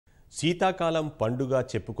శీతాకాలం పండుగ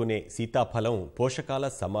చెప్పుకునే సీతాఫలం పోషకాల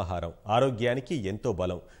సమాహారం, ఆరోగ్యానికి ఎంతో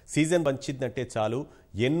బలం. సీజన్ వచ్చిందంటే చాలు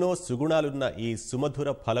ఎన్నో సుగుణాలున్న ఈ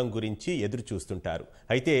సుమధుర ఫలం గురించి ఎదురు చూస్తుంటారు.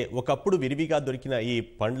 అయితే ఒకప్పుడు విరివిగా దొరికిన ఈ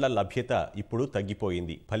పండ్ల లభ్యత ఇప్పుడు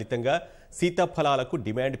తగ్గిపోయింది. ఫలితంగా సీతాఫలాలకు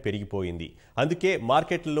డిమాండ్ పెరిగిపోయింది. అందుకే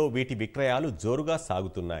మార్కెట్లలో వీటి విక్రయాలు జోరుగా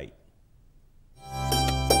సాగుతున్నాయి.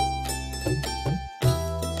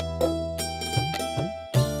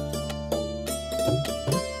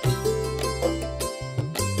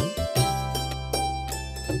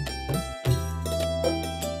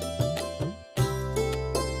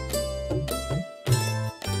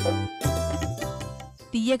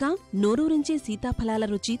 తీయగా నోరూరించే సీతాఫలాల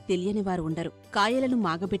రుచి తెలియని వారు ఉండరు. కాయలను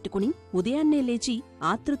మాగబెట్టుకుని ఉదయాన్నే లేచి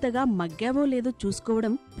ఆతృతగా మగ్గావో లేదో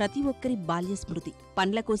చూసుకోవడం ప్రతి ఒక్కరి బాల్య స్మృతి.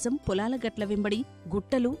 పండ్ల కోసం పొలాల గట్ల వెంబడి,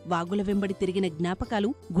 గుట్టలు, వాగుల వెంబడి తిరిగిన జ్ఞాపకాలు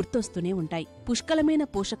గుర్తొస్తూనే ఉంటాయి. పుష్కలమైన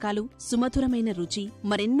పోషకాలు, సుమధురమైన రుచి,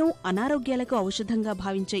 మరెన్నో అనారోగ్యాలకు ఔషధంగా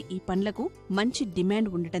భావించే ఈ పండ్లకు మంచి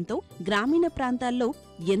డిమాండ్ ఉండటంతో గ్రామీణ ప్రాంతాల్లో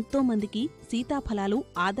ఎంతో మందికి సీతాఫలాలు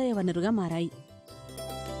ఆదాయ వనరుగా మారాయి.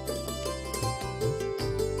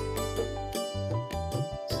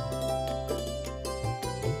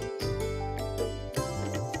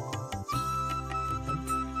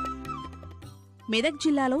 మెదక్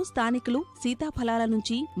జిల్లాలో స్థానికులు సీతాఫలాల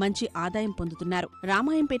నుంచి మంచి ఆదాయం పొందుతున్నారు.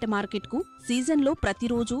 రామాయంపేట మార్కెట్కు సీజన్లో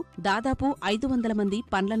ప్రతిరోజు దాదాపు 500 మంది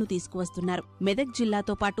పండ్లను తీసుకువస్తున్నారు. మెదక్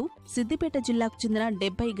జిల్లాతో పాటు సిద్దిపేట జిల్లాకు చెందిన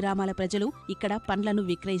 70 గ్రామాల ప్రజలు ఇక్కడ పండ్లను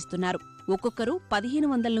విక్రయిస్తున్నారు. ఒక్కొక్కరు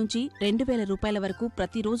 1500 నుంచి 2000 రూపాయల వరకు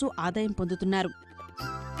ప్రతిరోజు ఆదాయం పొందుతున్నారు.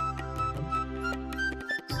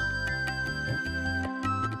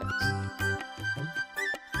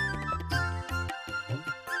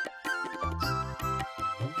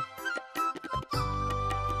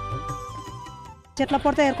 చెట్ల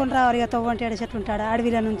పొడితే ఏరుకొని రావాలి. ఇక తవ్వంటి ఏడు చెట్లు ఉంటాడు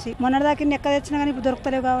అడవిల నుంచి. మొన్నటిదాకా ఎక్క తెచ్చినా కానీ ఇప్పుడు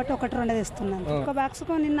దొరుకుతలేవు కాబట్టి 1-2 తెస్తున్నాను. ఒక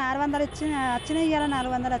బాక్స్కు నిన్న 600 వచ్చినాయి, ఇవాళ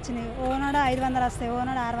 400 వచ్చినాయి. ఓనాడు 500 వస్తాయి,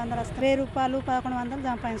 ఓనాడు 600 వస్తాయి. 1000 రూపాయలు 1100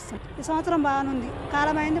 సంపాదిస్తాం. ఈ సంవత్సరం బాగానుంది,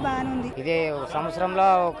 కాలం అయింది బాగానుంది. ఇదే సంవత్సరంలో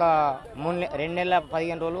ఒక 2 నెలల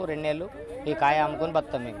 15 రోజులు 2 నెలలు ఈ కాయ అమ్ముకొని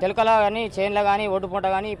బతాం. మేము తెలకలో కానీ చేన్లో కానీ ఒడ్డు పూట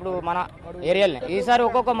కానీ ఇప్పుడు మన ఏరియాలో ఈసారి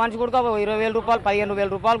ఒక్కొక్క మనిషి కూడా 20,000 రూపాయలు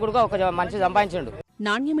 15,000 రూపాయలు కూడా ఒక మనిషి సంపాదించండు.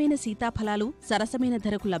 నాణ్యమైన సీతాఫలాలు సరసమైన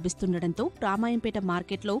ధరకు లభిస్తుండటంతో రామాయంపేట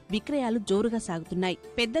మార్కెట్లో విక్రయాలు జోరుగా సాగుతున్నాయి.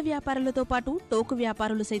 పెద్ద వ్యాపారులతో పాటు టోకు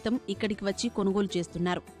వ్యాపారులు సైతం ఇక్కడికి వచ్చి కొనుగోలు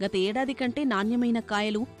చేస్తున్నారు. గత ఏడాది కంటే నాణ్యమైన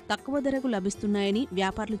కాయలు తక్కువ ధరకు లభిస్తున్నాయని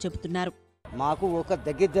వ్యాపారులు చెబుతున్నారు. మాకు ఒక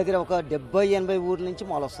దగ్గర ఒక 70-80 ఊర్ల నుంచి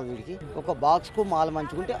మాల్ వస్తుంది. వీడికి ఒక బాక్స్కు మాల్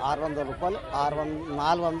మంచుకుంటే 600 రూపాయలు,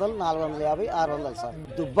 400, 450, 600 sir.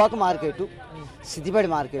 Dubbaka market, Siddipet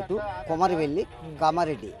market, Komaravelli,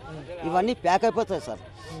 Kamareddy ఇవన్నీ ప్యాక్ అయిపోతాయి సార్.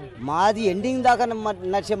 మాది ఎండింగ్ దాకా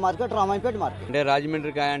నడిచే మార్కెట్ రామాయంపేట మార్కెట్. అంటే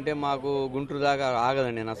రాజమండ్రి కాయ అంటే మాకు గుంటూరు దాకా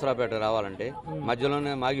ఆగదండి. నసరాపేట రావాలంటే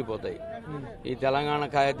మధ్యలోనే మాగిపోతాయి. ఈ తెలంగాణ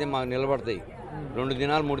కాయ అయితే మాకు నిలబడతాయి. 2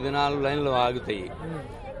 దినాలు 3 దినాలు లైన్లు ఆగుతాయి.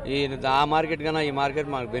 ఆ మార్కెట్ కన్నా ఈ మార్కెట్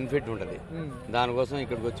మాకు బెనిఫిట్ ఉంటుంది. దానికోసం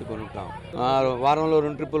ఇక్కడికి వచ్చి కొనుక్కుంటాం. వారంలో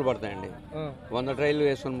 2 ట్రిప్పులు పడతాయండి. 100 ట్రైలు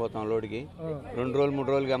వేసుకొని పోతాం లోడ్కి. 2 రోజులు 3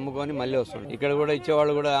 రోజులకి అమ్ముకొని మళ్ళీ వస్తాం. ఇక్కడ కూడా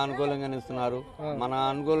ఇచ్చేవాళ్ళు కూడా అనుకూలంగానే ఇస్తున్నారు. మన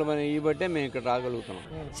అనుకూలమైన ఈ బట్టే మేము ఇక్కడ రాగలుగుతున్నాం.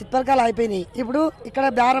 సిత్పరకాలు అయిపోయినాయి. ఇప్పుడు ఇక్కడ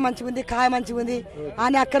బేరం మంచిగా ఉంది, కాయ మంచిగా ఉంది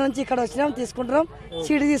అని అక్కడ నుంచి ఇక్కడ వచ్చినాం, తీసుకుంటున్నాం.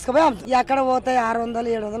 సీడ్ తీసుకుపోయి అక్కడ పోతాయి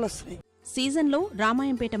 600, 700 వస్తాయి. సీజన్లో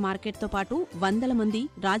రామాయంపేట మార్కెట్తో పాటు 100 మంది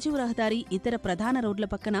రాజీవ్ రహదారి ఇతర ప్రధాన రోడ్ల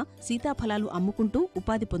పక్కన సీతాఫలాలు అమ్ముకుంటూ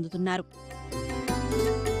ఉపాధి పొందుతున్నారు.